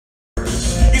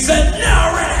said,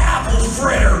 no, red apple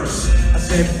fritters. I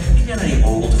said, you got any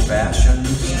old fashions?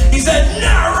 He said,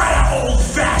 no, red old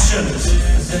fashions.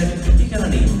 I said, you got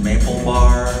any maple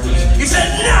bars? He said,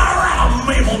 no, red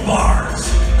maple bars.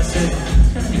 I said,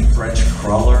 you got any French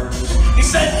crawlers? He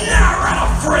said, no, red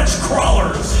French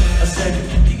crawlers. I said,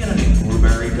 you got any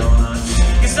blueberry donuts?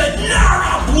 He said, no,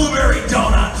 red blueberry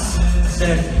donuts. I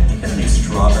said, you got any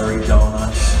strawberry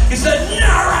donuts? He said, no,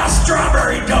 red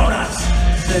strawberry donuts.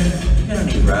 I said, you got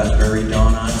any raspberry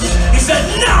donuts? He said,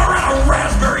 no, red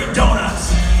raspberry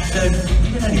donuts. I said,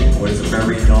 you got any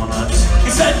boysenberry donuts? He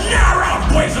said, no, red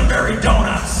boysenberry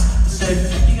donuts. I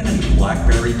said, you got any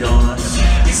blackberry donuts?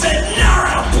 He said, no,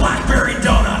 red blackberry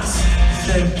donuts. I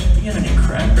said, you got any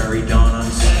cranberry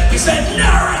donuts? He said, no,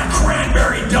 red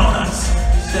cranberry donuts.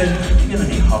 I said, you got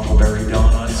any huckleberry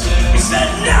donuts? He said,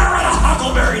 no, red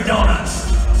huckleberry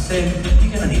donuts. I said,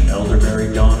 you got any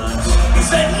elderberry donuts? He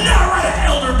said, no, red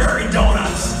elderberry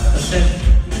donuts. I said,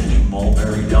 you got any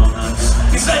mulberry donuts?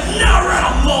 He said, no,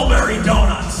 red mulberry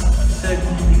donuts. I said,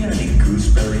 you got any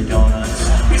gooseberry donuts?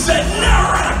 He said,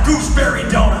 no, red gooseberry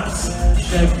donuts. I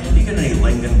said, you got any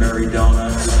lingonberry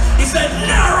donuts? He said,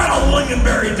 no, red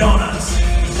lingonberry donuts.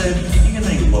 I said, you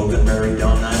got any loganberry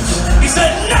donuts? He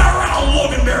said, no, red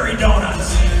loganberry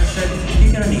donuts. I said,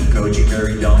 you got any goji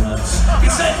berry donuts? He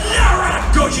said, no,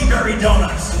 red goji berry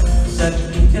donuts. I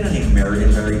said, you got any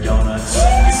marionberry donuts?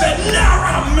 He said, no,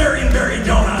 red marionberry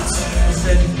donuts. I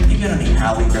said, you got any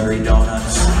halleberry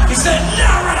donuts? He said,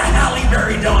 no, red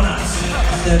halleberry donuts.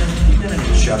 I said, you got any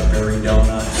chuckberry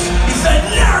donuts? He said,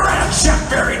 no, red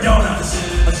chuckberry donuts.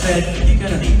 I said, you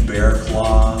got any bear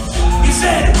claws? He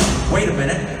said, wait a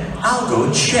minute, I'll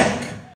go check.